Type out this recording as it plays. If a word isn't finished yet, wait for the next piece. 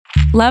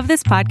Love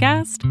this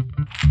podcast?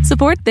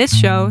 Support this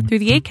show through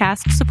the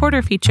Acast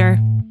supporter feature.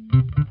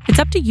 It's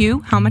up to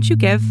you how much you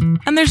give,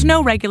 and there's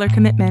no regular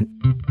commitment.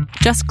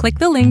 Just click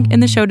the link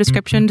in the show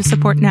description to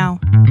support now.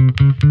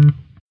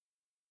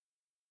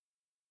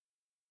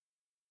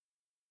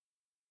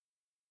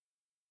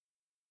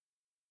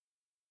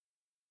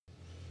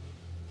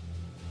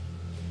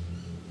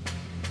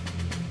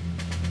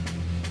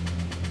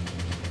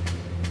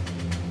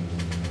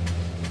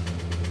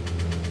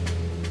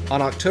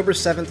 On October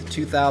 7,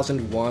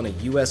 2001, a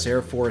U.S.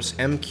 Air Force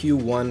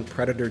MQ-1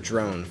 Predator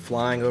drone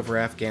flying over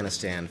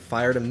Afghanistan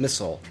fired a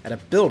missile at a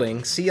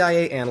building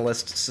CIA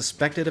analysts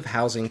suspected of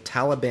housing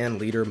Taliban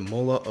leader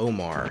Mullah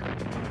Omar.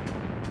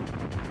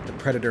 The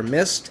Predator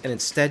missed and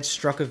instead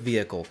struck a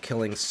vehicle,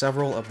 killing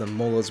several of the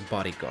Mullah's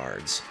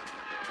bodyguards.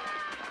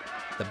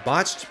 The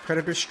botched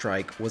Predator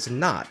strike was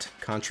not,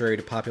 contrary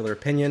to popular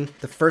opinion,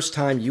 the first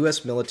time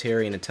U.S.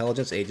 military and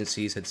intelligence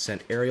agencies had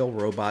sent aerial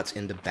robots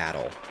into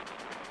battle.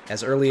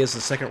 As early as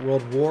the Second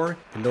World War,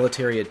 the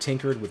military had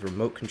tinkered with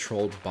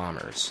remote-controlled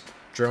bombers.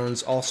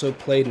 Drones also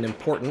played an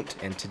important,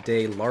 and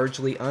today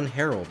largely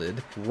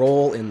unheralded,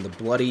 role in the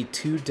bloody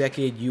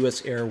two-decade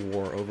U.S. air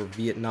war over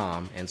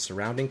Vietnam and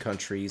surrounding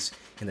countries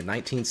in the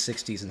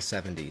 1960s and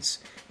 70s.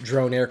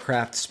 Drone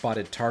aircraft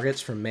spotted targets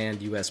from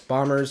manned U.S.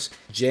 bombers,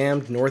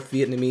 jammed North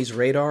Vietnamese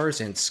radars,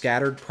 and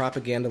scattered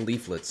propaganda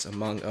leaflets,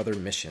 among other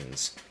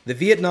missions. The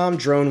Vietnam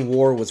drone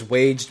war was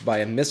waged by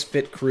a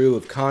misfit crew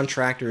of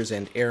contractors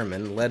and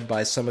airmen led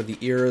by some of the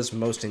era's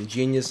most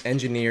ingenious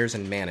engineers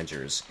and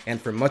managers,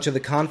 and for much of the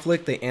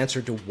conflict they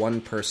answered to one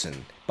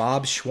person,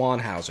 Bob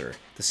Schwanhauser,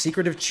 the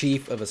secretive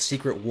chief of a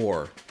secret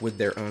war with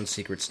their own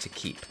secrets to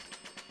keep.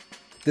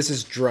 This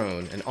is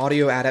Drone, an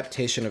audio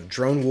adaptation of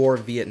Drone War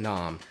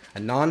Vietnam, a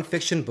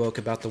non-fiction book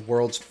about the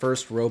world's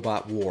first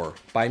robot war,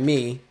 by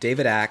me,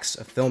 David Axe,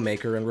 a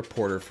filmmaker and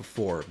reporter for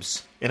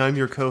Forbes. And I'm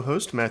your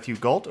co-host, Matthew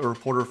Galt, a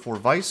reporter for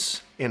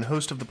Vice, and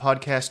host of the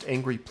podcast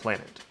Angry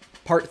Planet.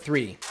 Part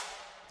 3.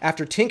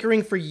 After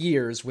tinkering for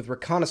years with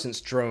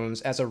reconnaissance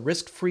drones as a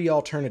risk-free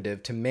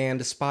alternative to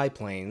manned spy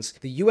planes,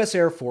 the U.S.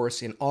 Air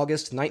Force in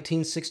August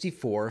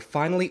 1964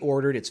 finally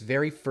ordered its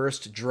very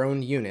first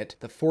drone unit,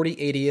 the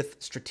 4080th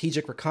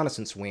Strategic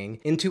Reconnaissance Wing,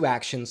 into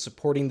action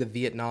supporting the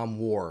Vietnam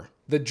War.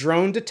 The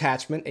drone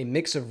detachment, a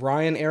mix of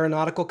Ryan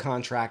Aeronautical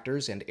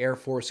contractors and Air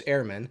Force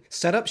airmen,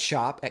 set up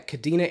shop at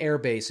Kadena Air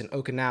Base in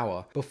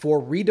Okinawa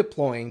before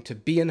redeploying to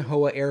Bien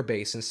Hoa Air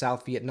Base in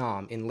South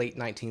Vietnam in late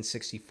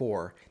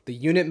 1964. The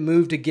unit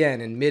moved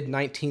again in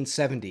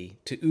mid-1970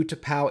 to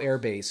Utapao Air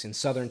Base in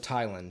southern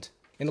Thailand.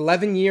 In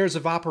 11 years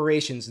of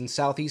operations in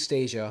Southeast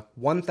Asia,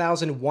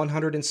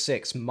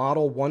 1,106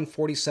 Model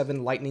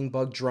 147 Lightning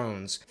Bug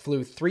drones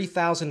flew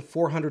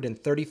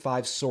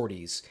 3,435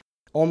 sorties.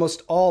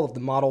 Almost all of the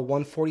Model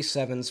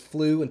 147s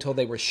flew until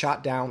they were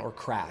shot down or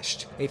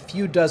crashed. A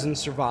few dozen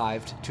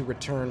survived to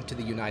return to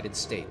the United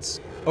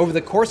States. Over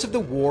the course of the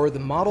war, the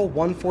Model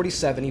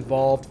 147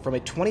 evolved from a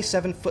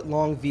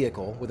 27-foot-long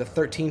vehicle with a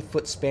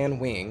 13-foot span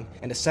wing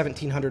and a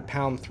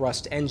 1,700-pound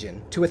thrust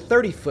engine to a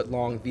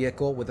 30-foot-long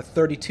vehicle with a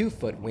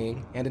 32-foot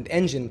wing and an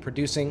engine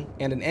producing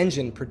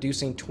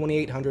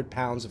 2,800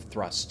 pounds of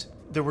thrust.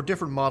 There were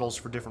different models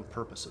for different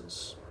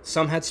purposes.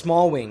 Some had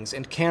small wings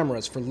and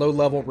cameras for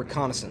low-level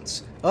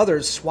reconnaissance.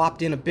 Others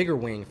swapped in a bigger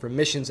wing for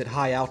missions at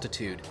high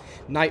altitude.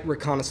 Night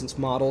reconnaissance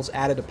models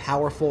added a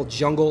powerful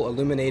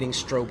jungle-illuminating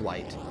strobe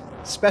light.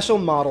 Special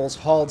models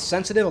hauled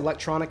sensitive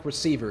electronic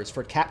receivers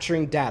for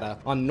capturing data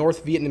on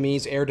North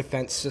Vietnamese air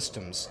defense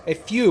systems. A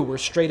few were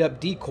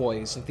straight-up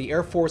decoys that the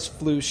Air Force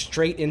flew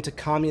straight into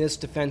communist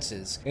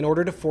defenses in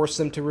order to force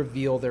them to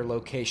reveal their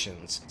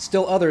locations.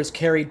 Still others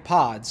carried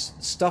pods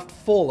stuffed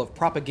full of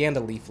propaganda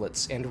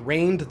leaflets and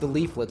rained the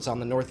leaflets on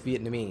the North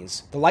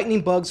Vietnamese. The Lightning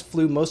Bugs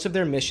flew most of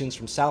their missions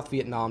from South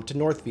Vietnam to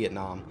North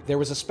Vietnam. There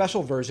was a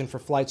special version for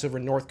flights over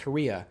North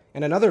Korea,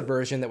 and another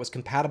version that was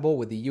compatible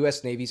with the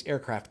U.S. Navy's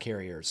aircraft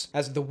carriers.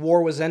 As the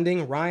war was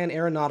ending, Ryan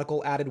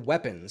Aeronautical added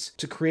weapons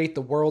to create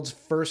the world's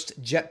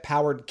first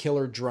jet-powered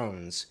killer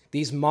drones.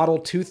 These Model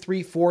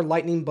 234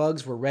 Lightning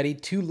Bugs were ready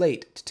too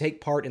late to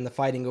take part in the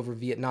fighting over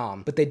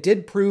Vietnam, but they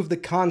did prove the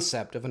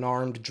concept of an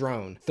armed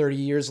drone. 30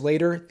 years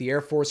later, the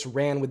Air Force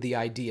ran with the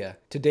idea.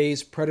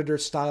 Today's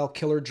Predator-style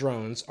killer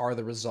drones are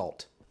the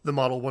result. The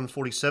Model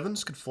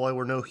 147s could fly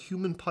where no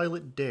human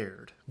pilot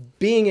dared.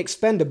 Being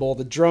expendable,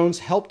 the drones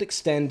helped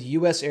extend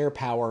U.S. air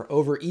power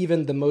over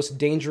even the most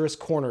dangerous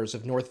corners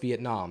of North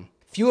Vietnam.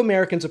 Few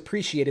Americans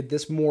appreciated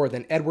this more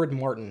than Edward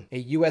Martin, a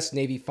U.S.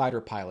 Navy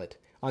fighter pilot.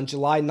 On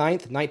July 9,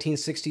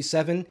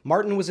 1967,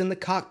 Martin was in the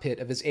cockpit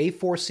of his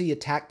A-4C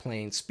attack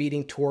plane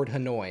speeding toward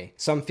Hanoi.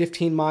 Some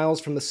 15 miles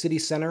from the city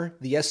center,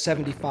 the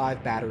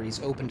S-75 batteries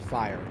opened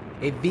fire.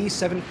 A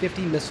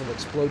V-750 missile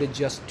exploded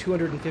just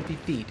 250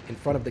 feet in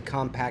front of the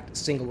compact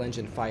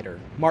single-engine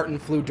fighter. Martin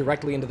flew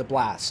directly into the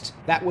blast.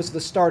 That was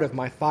the start of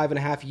my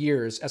 5.5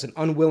 years as an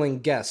unwilling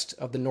guest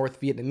of the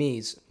North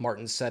Vietnamese,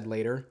 Martin said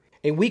later.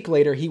 A week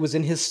later, he was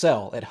in his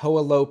cell at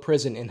Hoa Lo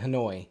Prison in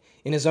Hanoi.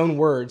 In his own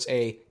words,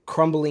 a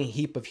crumbling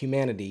heap of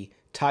humanity,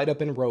 tied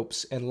up in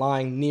ropes and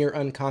lying near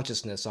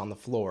unconsciousness on the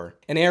floor.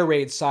 An air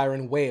raid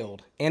siren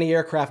wailed.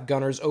 Anti-aircraft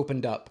gunners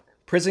opened up.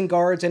 Prison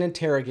guards and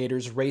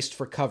interrogators raced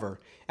for cover.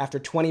 After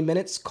 20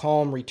 minutes,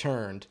 calm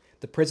returned.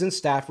 The prison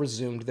staff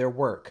resumed their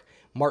work.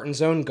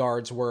 Martin's own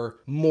guards were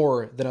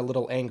more than a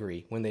little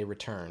angry when they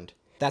returned.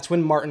 That's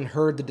when Martin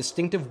heard the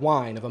distinctive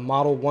whine of a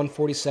Model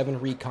 147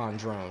 recon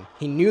drone.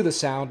 He knew the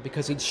sound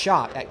because he'd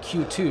shot at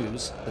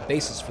Q-2s, the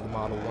basis for the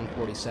Model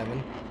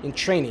 147, in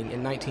training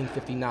in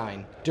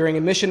 1959. During a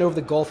mission over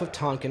the Gulf of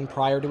Tonkin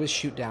prior to his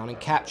shootdown and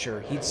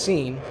capture, he'd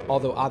seen,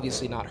 although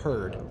obviously not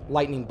heard,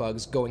 lightning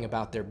bugs going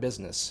about their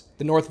business.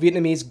 The North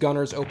Vietnamese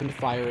gunners opened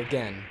fire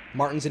again.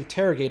 Martin's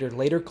interrogator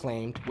later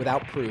claimed,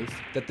 without proof,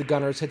 that the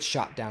gunners had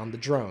shot down the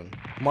drone.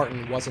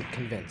 Martin wasn't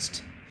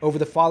convinced. Over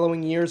the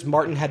following years,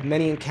 Martin had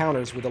many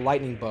encounters with the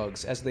lightning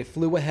bugs as they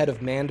flew ahead of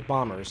manned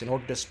bombers in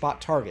order to spot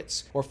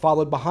targets, or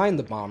followed behind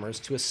the bombers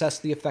to assess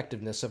the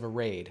effectiveness of a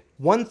raid.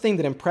 One thing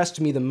that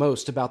impressed me the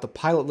most about the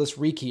pilotless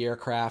recce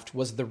aircraft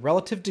was the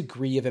relative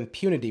degree of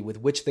impunity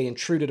with which they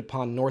intruded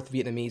upon North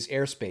Vietnamese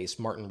airspace,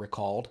 Martin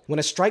recalled. When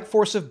a strike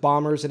force of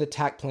bombers and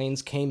attack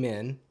planes came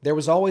in, there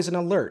was always an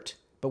alert,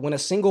 but when a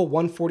single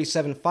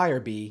 147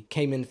 Firebee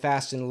came in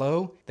fast and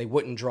low, they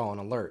wouldn't draw an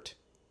alert.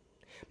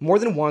 More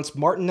than once,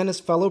 Martin and his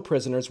fellow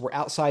prisoners were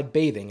outside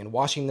bathing and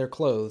washing their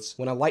clothes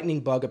when a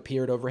lightning bug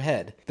appeared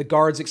overhead. The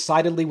guards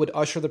excitedly would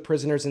usher the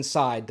prisoners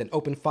inside, then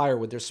open fire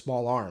with their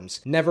small arms,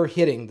 never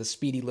hitting the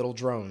speedy little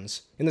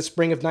drones. In the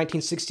spring of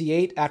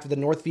 1968, after the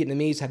North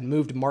Vietnamese had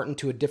moved Martin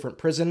to a different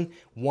prison,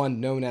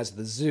 one known as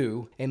the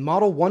Zoo, a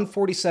Model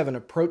 147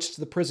 approached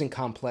the prison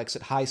complex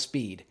at high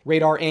speed.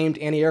 Radar-aimed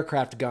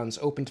anti-aircraft guns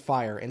opened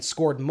fire and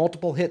scored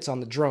multiple hits on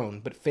the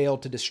drone, but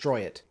failed to destroy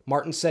it.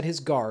 Martin said his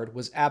guard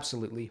was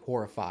absolutely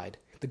horrified.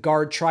 The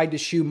guard tried to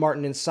shoo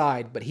Martin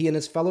inside, but he and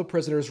his fellow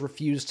prisoners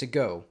refused to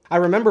go. I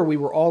remember we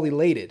were all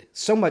elated,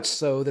 so much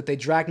so that they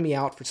dragged me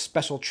out for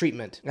special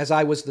treatment, as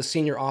I was the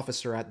senior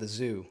officer at the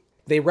Zoo.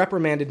 They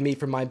reprimanded me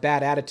for my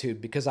bad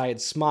attitude because I had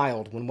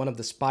smiled when one of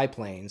the spy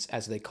planes,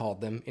 as they called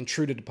them,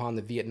 intruded upon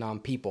the Vietnam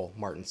people,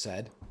 Martin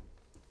said.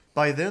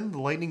 By then, the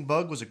lightning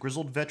bug was a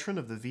grizzled veteran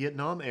of the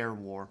Vietnam Air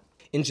War.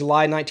 In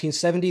July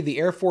 1970, the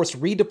Air Force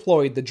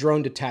redeployed the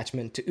drone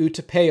detachment to U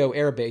Tapao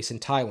Air Base in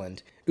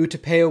Thailand. U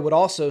Tapao would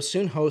also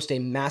soon host a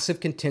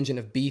massive contingent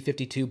of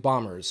B-52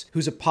 bombers,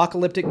 whose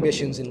apocalyptic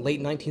missions in late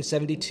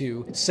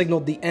 1972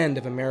 signaled the end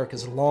of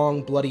America's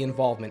long, bloody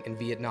involvement in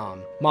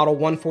Vietnam. Model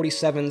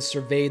 147s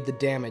surveyed the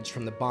damage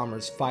from the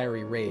bombers'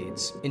 fiery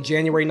raids. In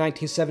January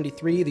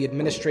 1973, the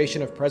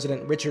administration of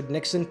President Richard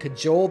Nixon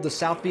cajoled the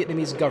South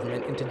Vietnamese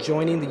government into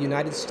joining the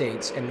United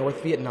States and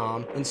North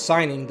Vietnam in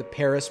signing the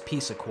Paris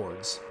Peace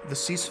Accords. The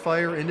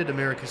ceasefire ended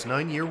America's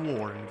 9-year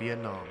war in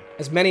Vietnam.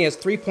 As many as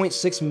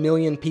 3.6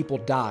 million people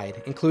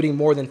died, including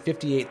more than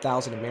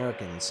 58,000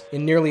 Americans.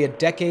 In nearly a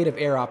decade of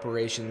air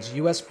operations,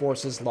 U.S.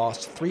 forces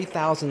lost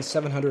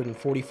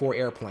 3,744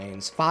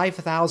 airplanes,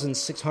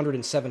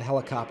 5,607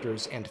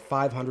 helicopters, and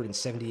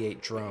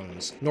 578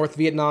 drones. North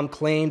Vietnam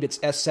claimed its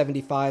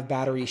S-75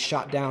 battery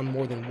shot down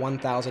more than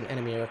 1,000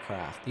 enemy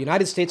aircraft. The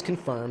United States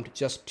confirmed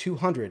just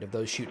 200 of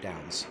those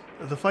shootdowns.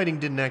 The fighting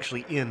didn't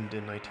actually end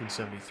in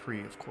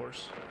 1973, of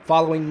course.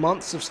 Following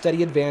months of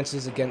steady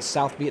advances against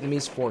South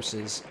Vietnamese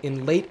forces,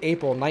 in late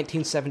April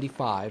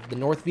 1975, the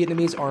North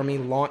Vietnamese army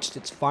launched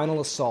its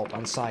final assault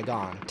on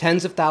Saigon.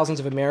 Tens of thousands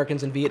of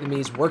Americans and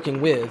Vietnamese working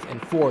with and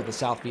for the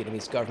South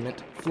Vietnamese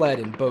government fled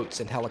in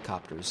boats and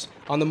helicopters.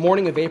 On the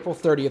morning of April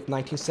 30th,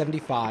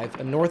 1975,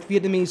 a North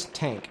Vietnamese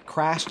tank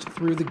crashed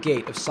through the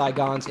gate of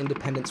Saigon's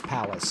Independence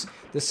Palace,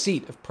 the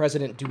seat of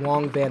President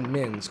Duong Van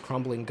Minh's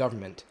crumbling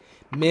government.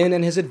 Min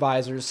and his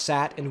advisors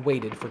sat and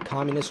waited for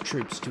communist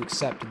troops to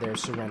accept their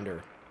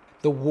surrender.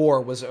 The war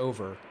was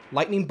over.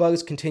 Lightning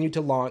bugs continued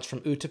to launch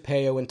from U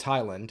Tapao in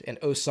Thailand and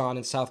Osan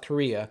in South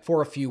Korea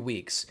for a few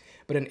weeks,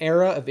 but an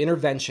era of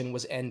intervention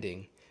was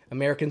ending.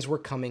 Americans were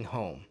coming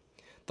home.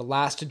 The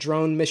last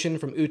drone mission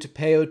from U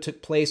Tapao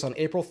took place on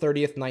April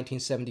 30th,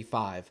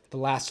 1975. The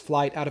last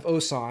flight out of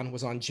Osan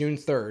was on June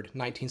 3rd,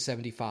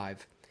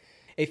 1975.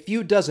 A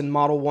few dozen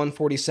Model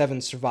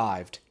 147s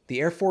survived. The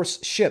Air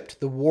Force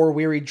shipped the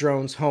war-weary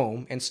drones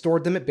home and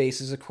stored them at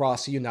bases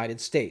across the United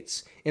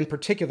States, in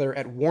particular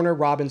at Warner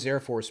Robins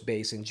Air Force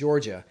Base in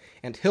Georgia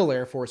and Hill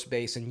Air Force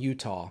Base in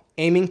Utah.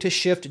 Aiming to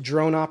shift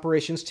drone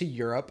operations to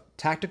Europe,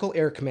 Tactical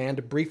Air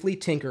Command briefly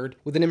tinkered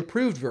with an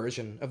improved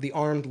version of the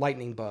armed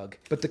lightning bug,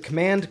 but the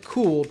command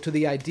cooled to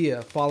the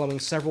idea following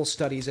several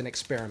studies and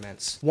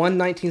experiments. One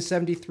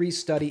 1973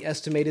 study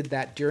estimated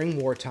that during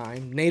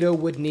wartime, NATO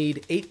would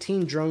need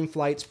 18 drone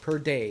flights per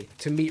day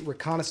to meet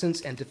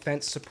reconnaissance and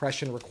defense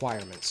suppression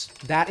requirements.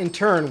 That in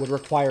turn would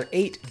require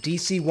 8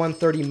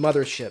 DC-130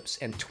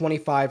 motherships and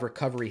 25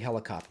 recovery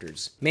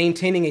helicopters.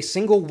 Maintaining a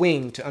single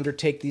wing to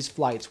undertake these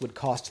flights would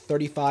cost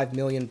 $35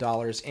 million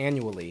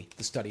annually,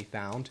 the study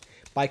found.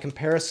 By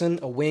comparison,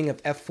 a wing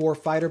of F-4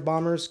 fighter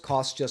bombers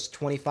cost just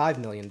 $25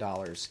 million,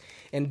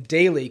 and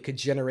daily could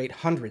generate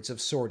hundreds of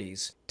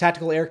sorties.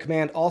 Tactical Air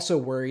Command also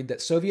worried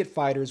that Soviet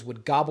fighters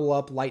would gobble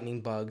up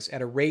lightning bugs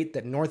at a rate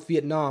that North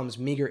Vietnam's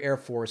meager air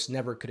force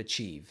never could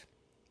achieve.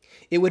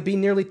 It would be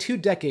nearly 2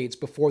 decades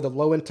before the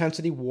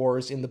low-intensity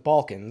wars in the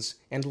Balkans,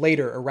 and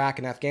later Iraq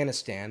and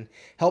Afghanistan,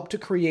 helped to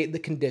create the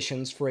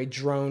conditions for a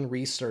drone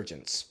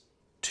resurgence.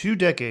 2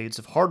 decades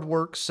of hard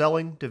work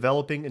selling,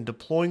 developing, and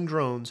deploying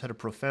drones had a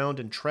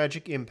profound and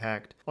tragic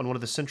impact on one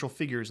of the central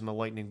figures in the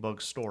Lightning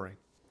Bug story.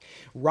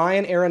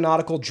 Ryan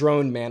Aeronautical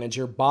drone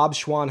manager Bob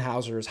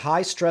Schwanhauser's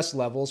high stress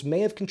levels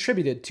may have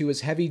contributed to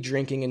his heavy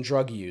drinking and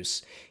drug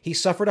use. He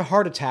suffered a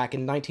heart attack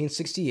in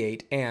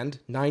 1968 and,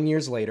 9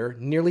 years later,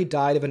 nearly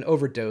died of an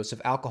overdose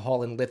of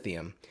alcohol and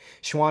lithium.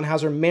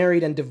 Schwanhauser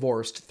married and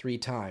divorced 3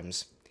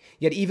 times.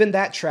 Yet even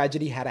that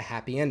tragedy had a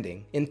happy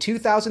ending. In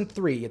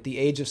 2003, at the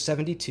age of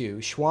 72,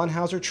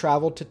 Schwanhauser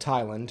traveled to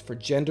Thailand for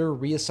gender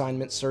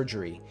reassignment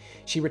surgery.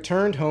 She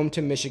returned home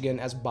to Michigan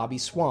as Bobby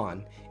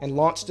Swan and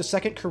launched a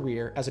second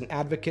career as an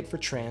advocate for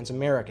trans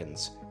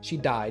Americans. She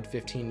died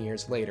 15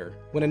 years later.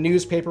 When a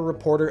newspaper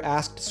reporter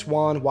asked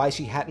Swan why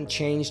she hadn't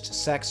changed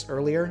sex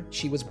earlier,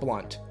 she was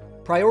blunt.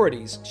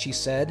 "Priorities," she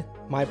said.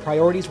 "My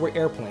priorities were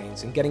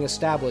airplanes and getting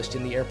established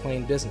in the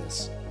airplane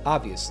business.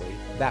 Obviously,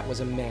 that was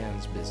a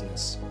man's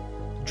business."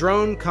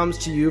 Drone comes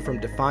to you from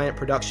Defiant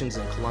Productions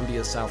in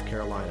Columbia, South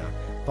Carolina.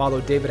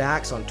 Follow David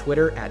Axe on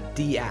Twitter at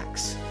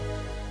DAxe.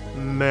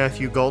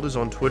 Matthew Gault is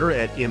on Twitter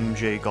at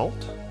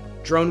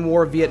MJGault. Drone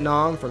War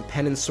Vietnam from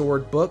Pen and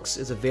Sword Books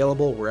is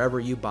available wherever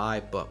you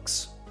buy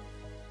books.